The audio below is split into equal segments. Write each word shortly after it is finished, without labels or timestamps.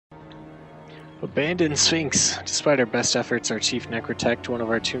Abandoned Sphinx. Despite our best efforts, our chief necrotect, one of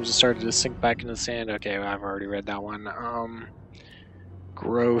our tombs has started to sink back into the sand. Okay, well, I've already read that one.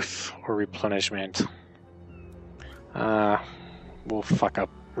 Growth or replenishment. We'll fuck up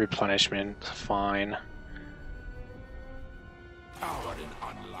replenishment. Fine. Power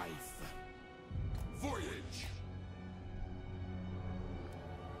on life. Voyage.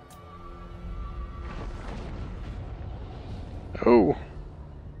 Oh.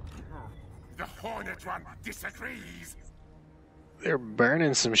 The Hornet One disagrees. They're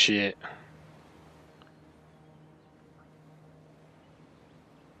burning some shit.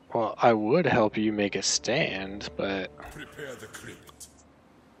 Well, I would help you make a stand, but... Prepare the crypt.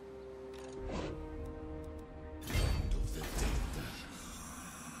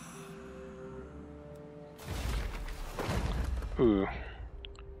 Ooh.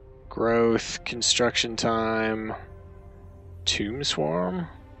 Growth, construction time, tomb swarm?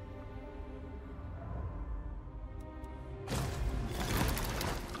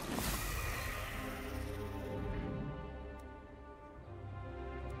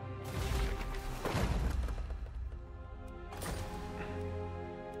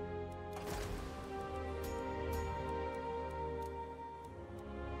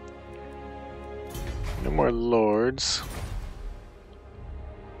 No more lords.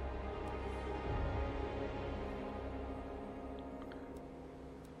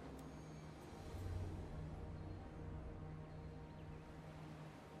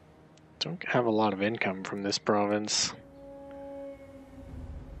 Don't have a lot of income from this province.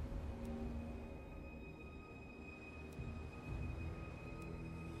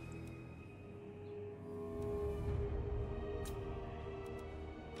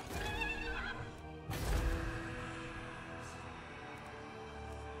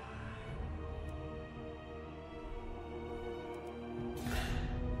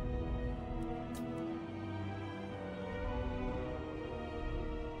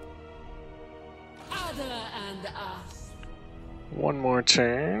 And us. One more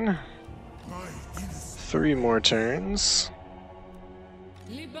turn. 3 more turns.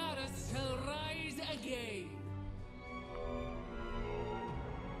 Lybaras shall rise again.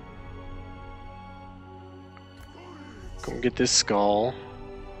 Come get this skull.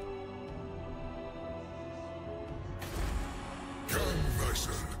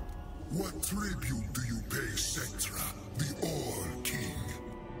 Convisor, what tribute do you pay Sectra, the All-King?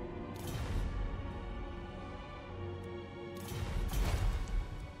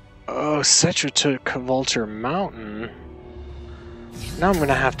 Oh, Cetra took Vulture Mountain. Now I'm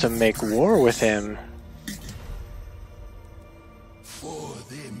gonna have to make war with him. For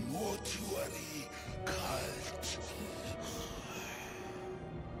the mortuary cult.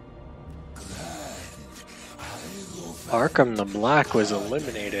 Arkham the Black was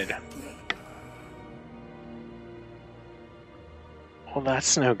eliminated. Well,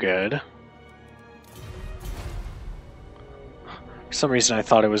 that's no good. For some reason I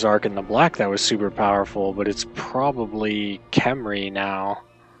thought it was Arkham the Black that was super powerful, but it's probably Khemri now.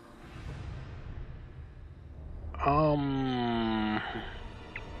 I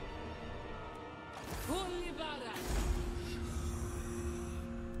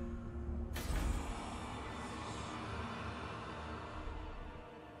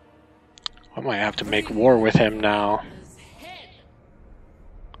might have to make war with him now.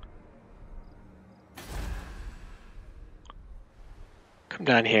 Come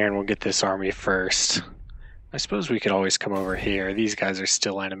down here and we'll get this army first. I suppose we could always come over here. These guys are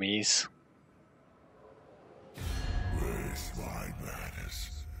still enemies. Where's my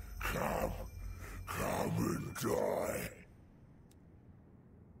madness? Come and die.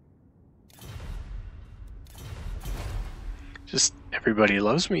 Just everybody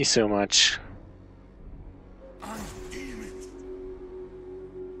loves me so much. I feel it.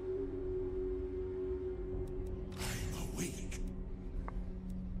 I'm awake.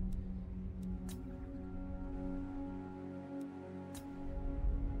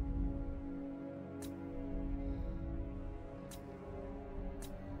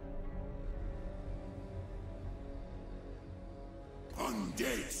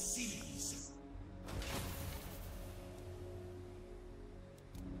 Undead seas.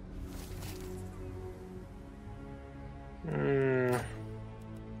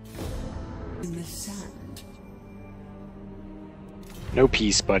 In the sand. No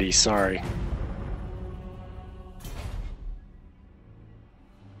peace, buddy. Sorry.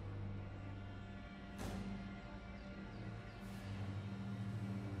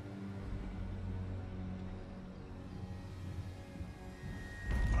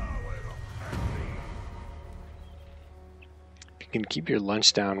 you can keep your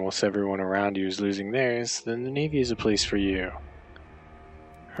lunch down whilst everyone around you is losing theirs, then the Navy is a place for you.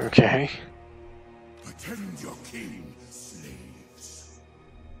 Okay. Attend your king, slaves.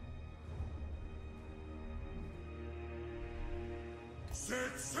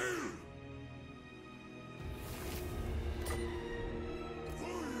 Set sail!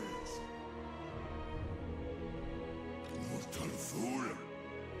 Voyage! Mortal fool!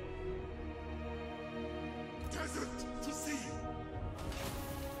 Desert to sea!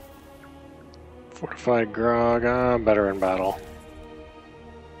 Fortified grog, better in battle.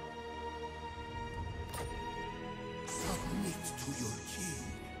 Submit to your king.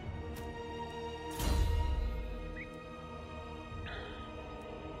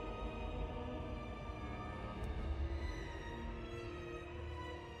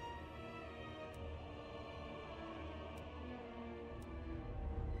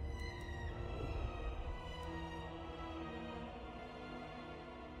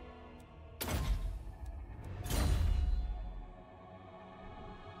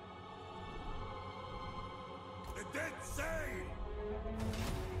 The dead say!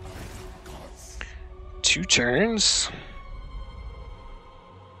 2 turns.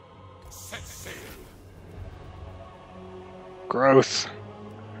 Set sail! Growth.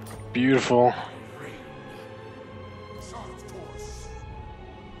 Beautiful. Rain! Chart course!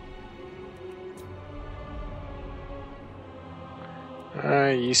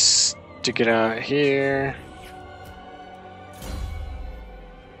 You stick it out here.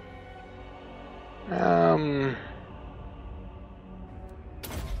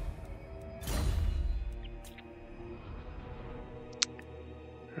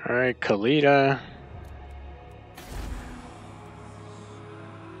 Alright, Kalita.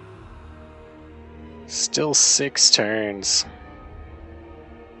 Still 6 turns.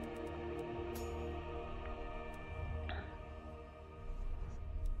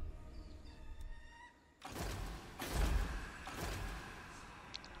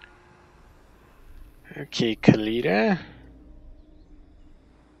 Okay, Kalita.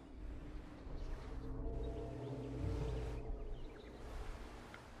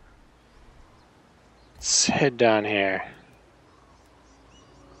 Let's head down here.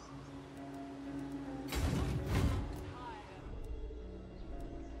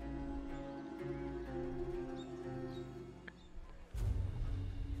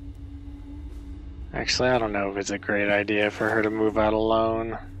 Actually, I don't know if it's a great idea for her to move out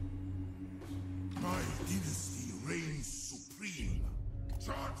alone. My dynasty reigns supreme.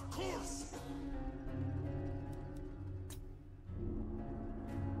 Chart course!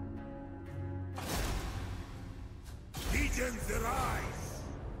 Legions arise!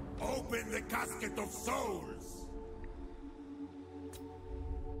 Open the casket of souls!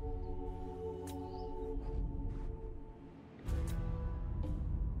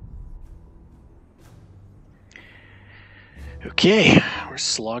 Okay, we're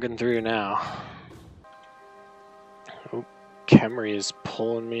slogging through now. Oh, Khemri is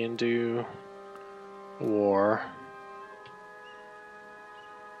pulling me into war.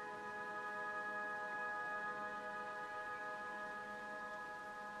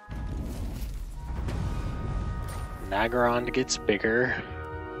 Nagaron gets bigger.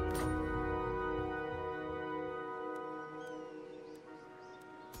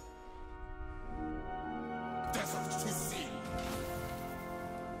 Desert to sea!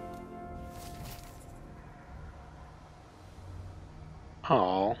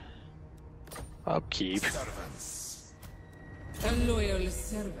 Oh, upkeep. Servants! A loyal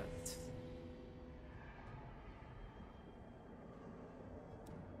servant.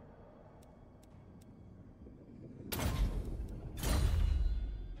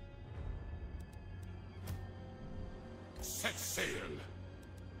 Set sail!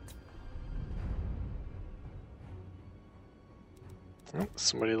 Oh,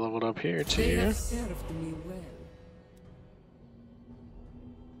 somebody leveled up here They too. have served me well.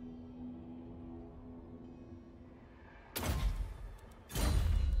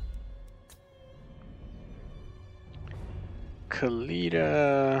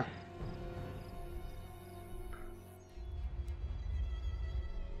 Kalita.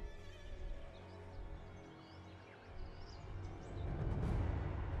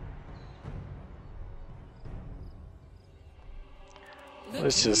 The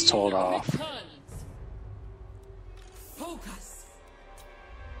Let's just hold queen off. returns. Focus.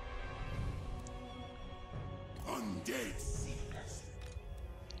 Undead seas!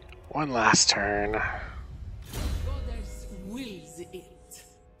 One last turn. Goddess wills it.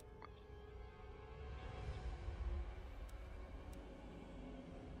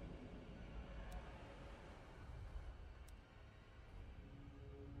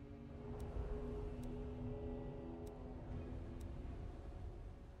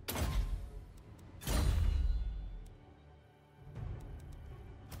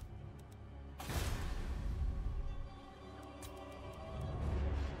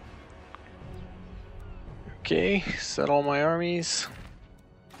 Okay, set all my armies.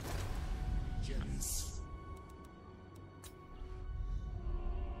 Gems.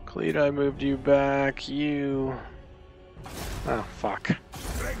 Cleat, I moved you back. You. Oh, fuck.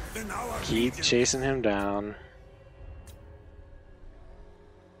 Strengthen our Keep legion. chasing him down.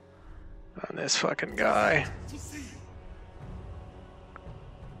 On this fucking guy. To see.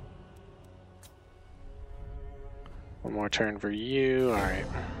 One more turn for you. Alright.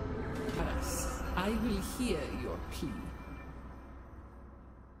 Lybaras, I will hear your plea.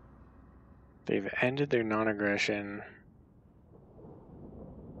 They've ended their non-aggression.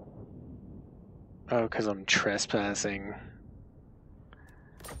 Oh, because I'm trespassing.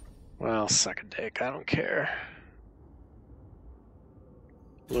 Well, suck a dick. I don't care.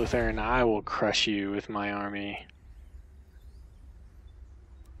 Luther and I will crush you with my army.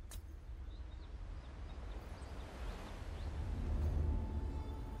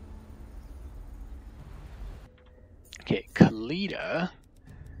 Okay, Kalita.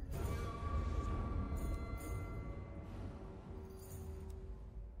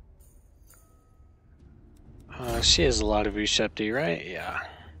 She has a lot of Ushepti, right? Yeah.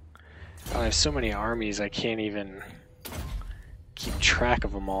 I have so many armies I can't even keep track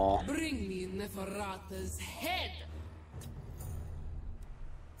of them all. Bring me Neferata's head!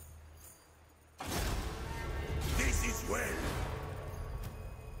 This is well.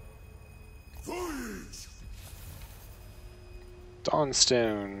 Voyage.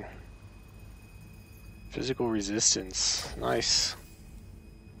 Dawnstone. Physical resistance. Nice.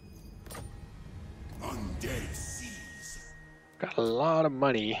 Undead seas. Got a lot of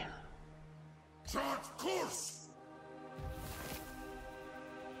money. Chart course.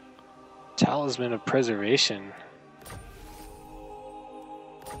 Talisman of Preservation.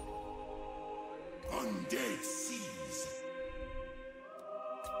 Undead seas.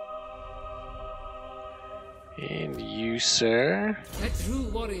 And you, sir. A true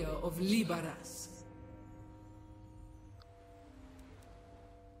warrior of Lybaras.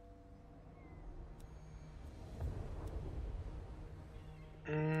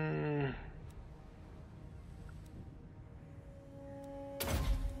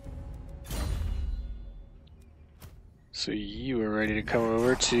 So you are ready to come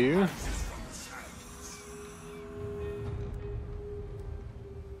over to...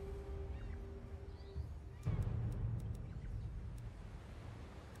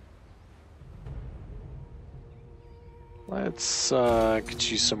 Let's get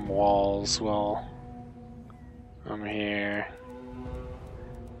you some walls while I'm here.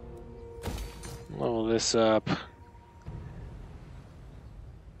 Level this up.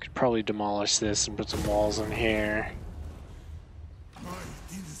 Could probably demolish this and put some walls in here. My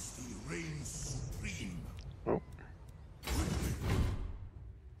dynasty reigns supreme. Oh.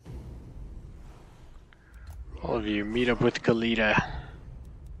 All of you meet up with Kalita.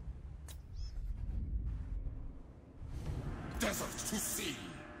 Desert to sea.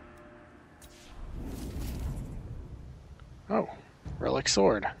 Oh, relic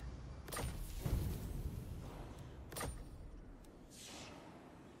sword.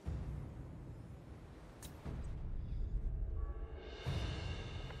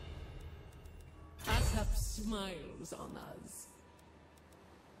 Asap smiles on us.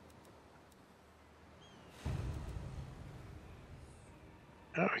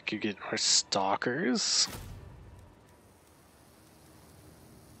 Oh, we could get more stalkers.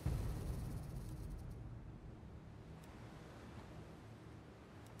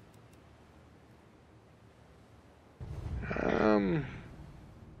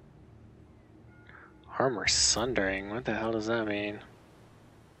 Armor sundering. What the hell does that mean?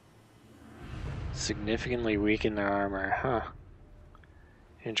 Significantly weaken their armor, huh?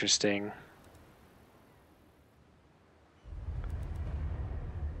 Interesting.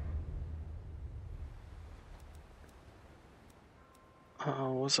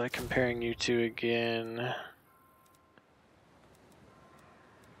 What was I comparing you to again?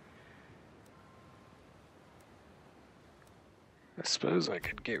 I suppose I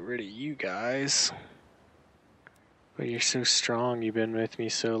could get rid of you guys. But you're so strong, you've been with me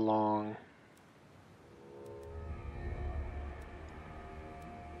so long.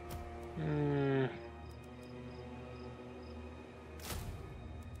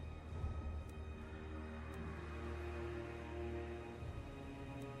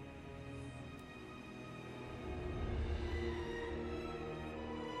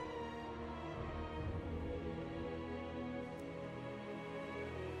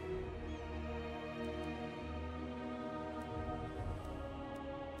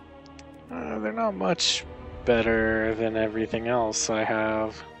 They're not much better than everything else I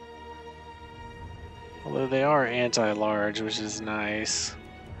have. Although they are anti-large, which is nice.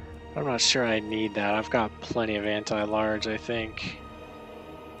 I'm not sure I need that. I've got plenty of anti-large, I think.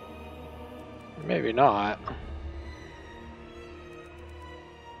 Maybe not.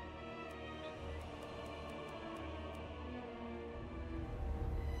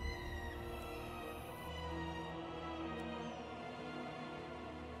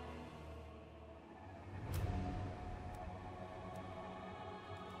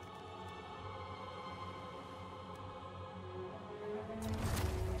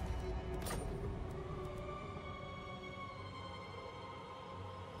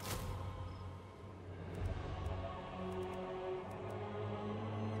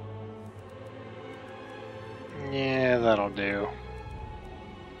 Yeah, that'll do.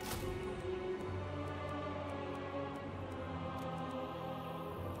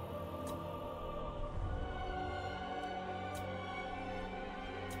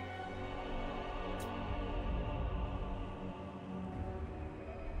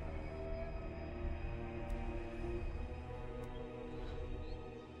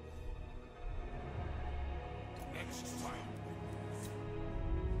 Next time.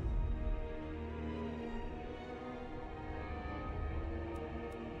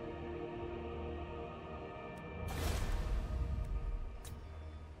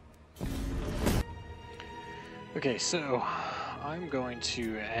 Okay, so I'm going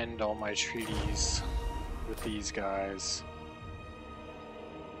to end all my treaties with these guys.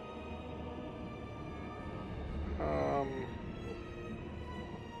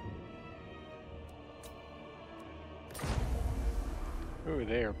 Ooh,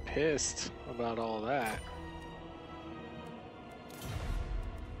 they are pissed about all that.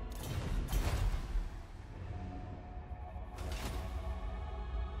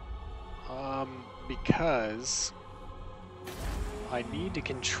 Because I need to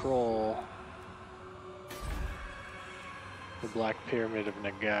control the Black Pyramid of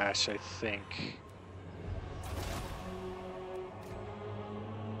Nagash, I think.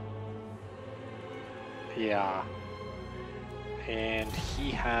 Yeah. And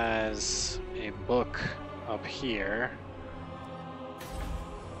he has a book up here.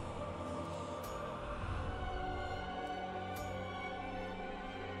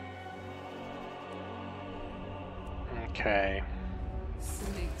 Okay.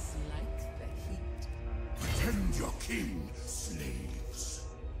 Slaves like the heat. Defend your king, slaves.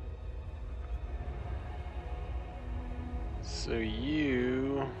 So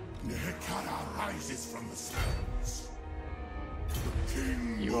you Nehekara rises from the sands. The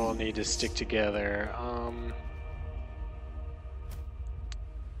king all need to stick together.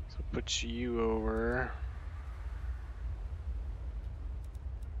 So put you over.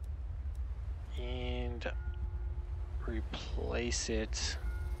 And replace it.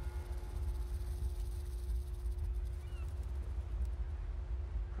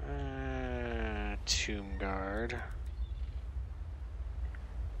 Tomb Guard.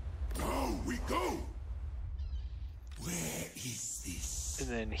 Now we go. Where is this? And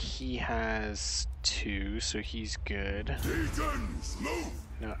then he has 2, so he's good. Legions, move!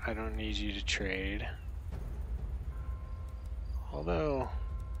 No, I don't need you to trade. Although,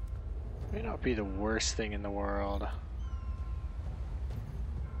 it may not be the worst thing in the world.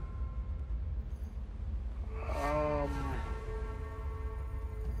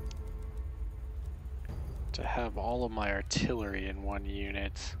 To have all of my artillery in one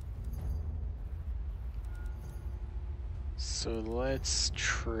unit. So let's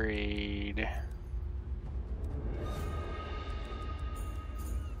trade.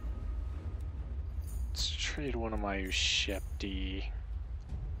 Let's trade one of my Ushepti.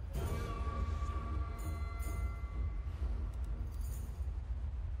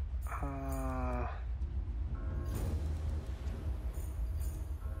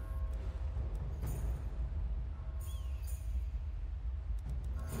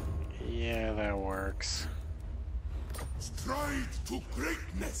 Yeah, that works. Stride to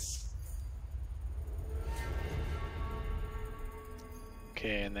greatness.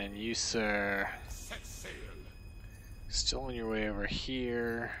 Okay, and then you, sir, Set sail. still on your way over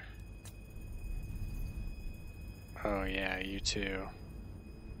here. Oh yeah, you too.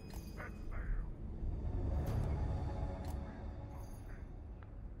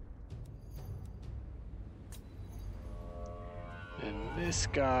 And this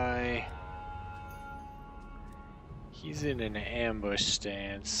guy, he's in an ambush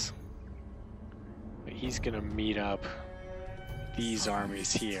stance, but he's gonna meet up these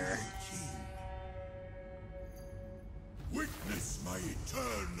armies here. Witness my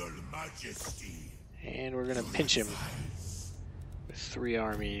eternal majesty. And we're gonna pinch him with 3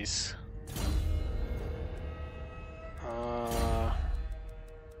 armies.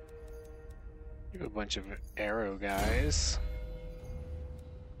 You have a bunch of arrow guys.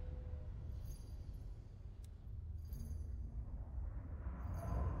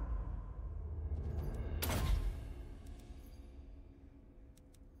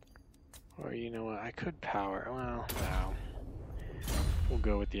 Or you know what, I could power, well, no. We'll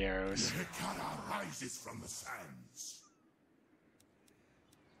go with the arrows. Lybaras rises from the sands.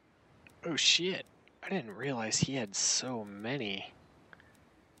 Oh shit, I didn't realize he had so many.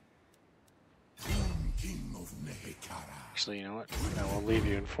 King of Lybaras. Actually, you know what, I will leave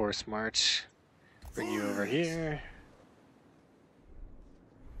you in forced march. Bring you over here.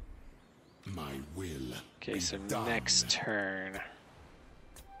 My will. Okay, so next turn.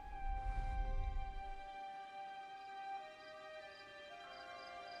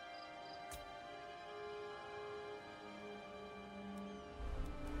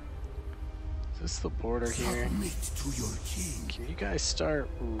 Is this the border here? Submit to your king. Can you guys start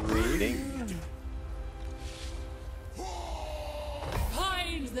raiding?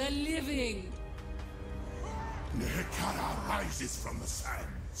 Find the living! Lybaras rises from the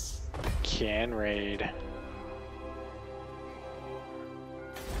sands. Can raid.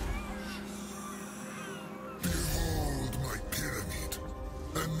 Behold my pyramid,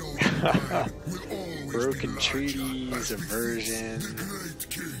 and know that mine will always Broken be treaties, larger as befits aversion. the great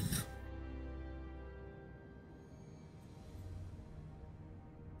king.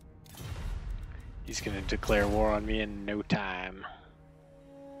 He's gonna declare war on me in no time.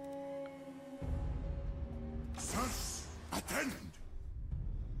 Sirs, attend.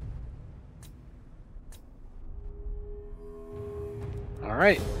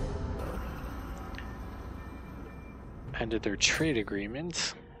 Alright. Ended their trade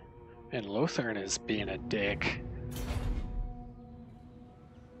agreement. And Lothern is being a dick.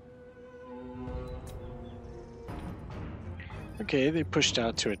 Okay, they pushed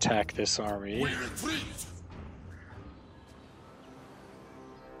out to attack this army. We retreat.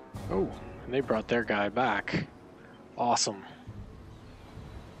 Oh, and they brought their guy back. Awesome.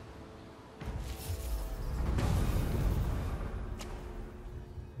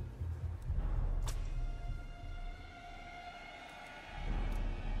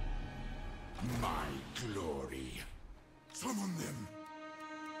 My glory. Summon them.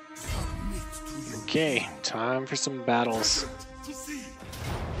 Submit to your Okay, time for some battles. to see.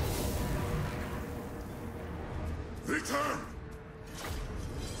 Return.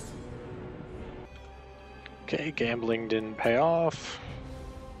 Okay, gambling didn't pay off.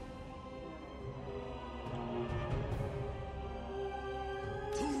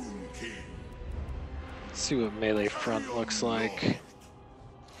 Tomb King. Let's see what melee front looks like.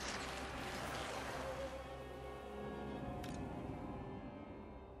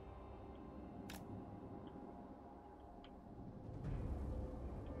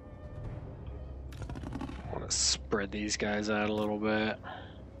 I want to spread these guys out a little bit.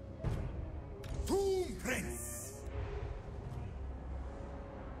 Tomb Prince.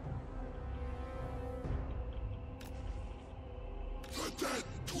 The dead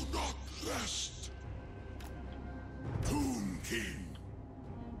do not rest. Tomb King.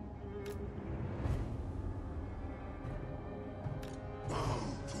 Bow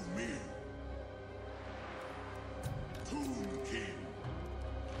to me. Tomb King.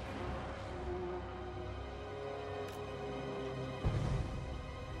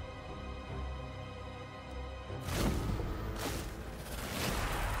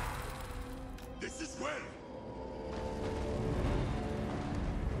 This is well.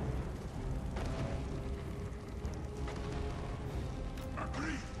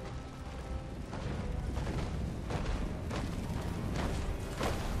 Agreed.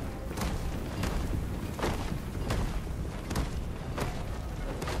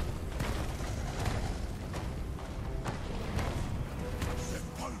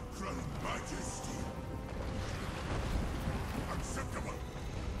 Sepulchral majesty. Acceptable.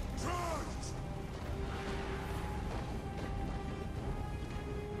 Charge!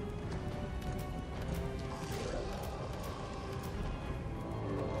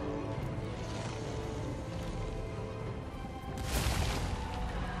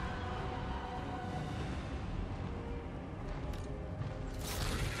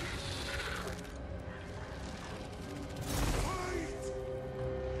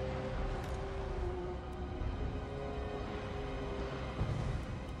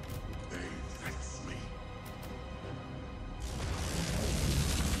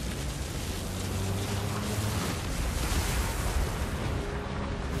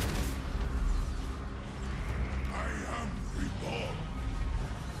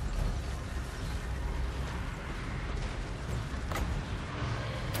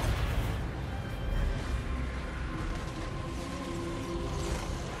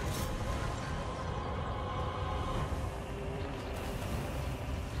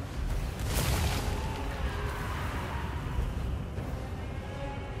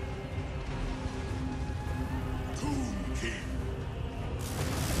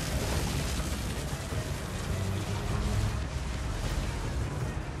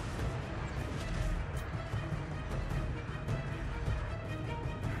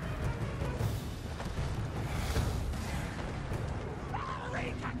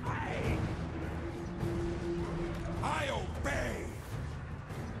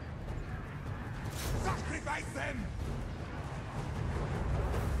 Sacrifice them!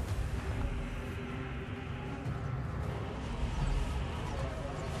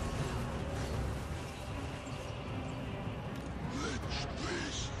 Lich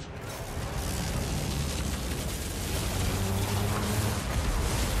beast!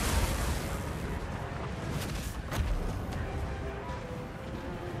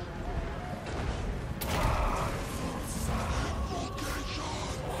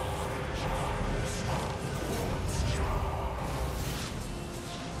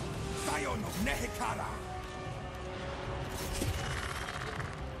 Zion of Nehekara!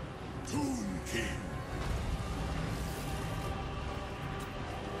 Tomb King!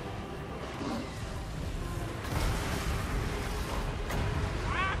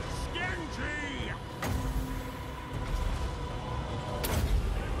 Genji!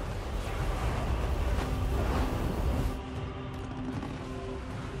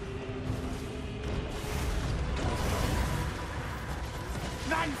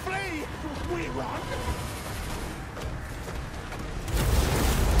 None flee! We run!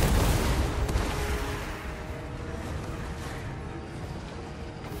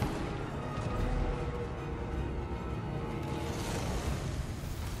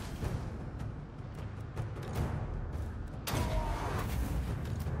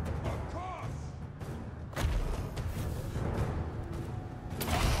 Of course!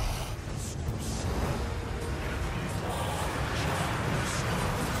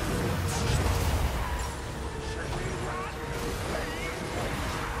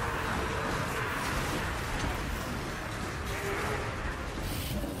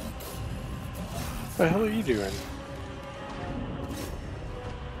 What the hell are you doing?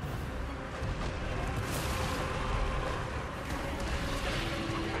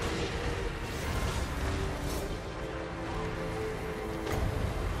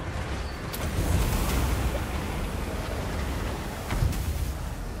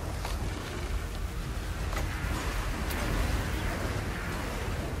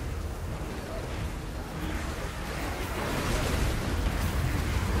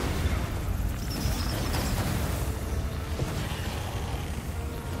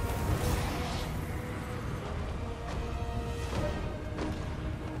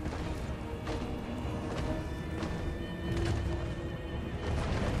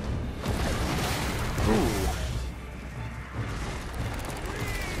 Ooh.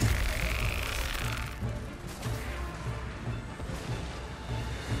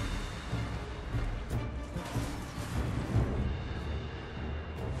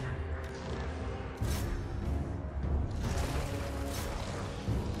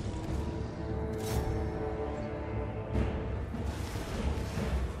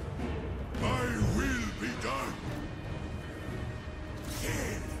 My will be done!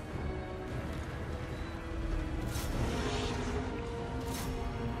 Kill!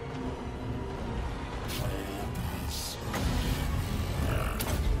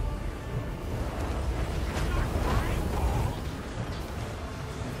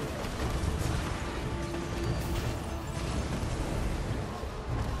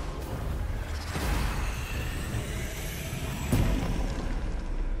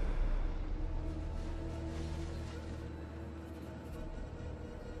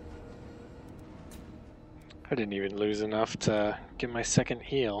 I didn't even lose enough to get my second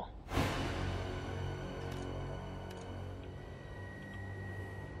heal.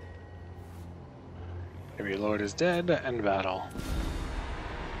 Maybe Lord is dead, end battle.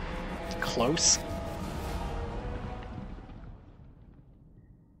 Close.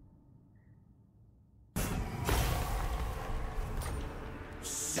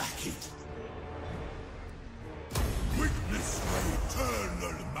 Sack it! Witness my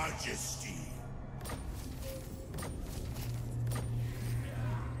eternal majesty!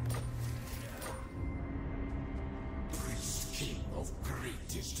 Priest King of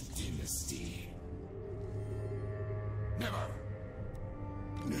greatest dynasty. Never!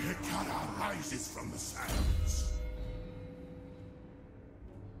 Nehekara rises from the sands.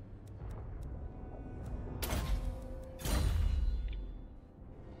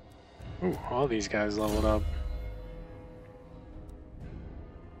 Ooh, all these guys leveled up.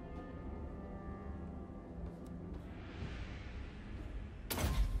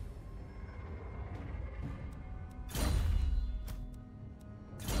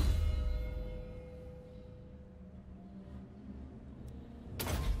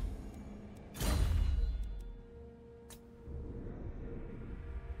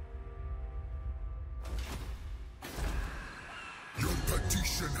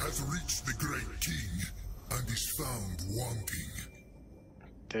 Has reached the Great King and is found wanting.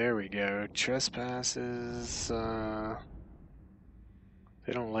 there we go. Trespasses.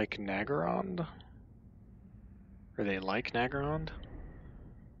 They don't like Nagarond? Or they like Nagarond?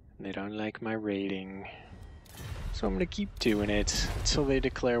 And they don't like my rating. So I'm gonna keep doing it until they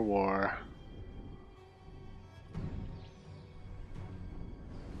declare war.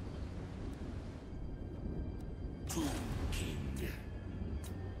 Tomb King.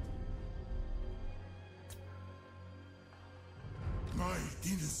 My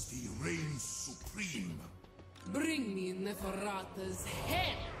dynasty reigns supreme. Bring me Neferata's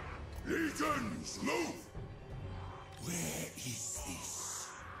head! Legions, move! Where is this?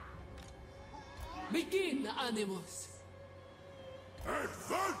 Begin, Animus!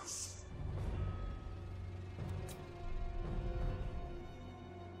 Advance!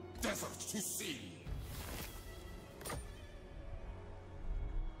 Desert to sea!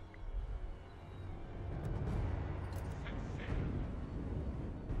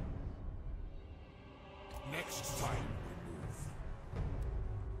 Next time we move.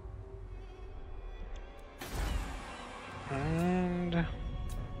 And...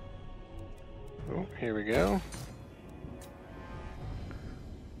 oh, here we go.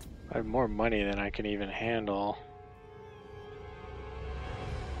 I have more money than I can even handle.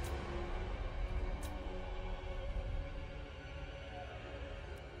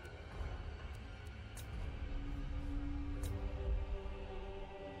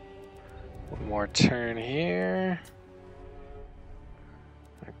 One more turn here.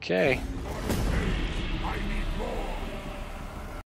 Okay.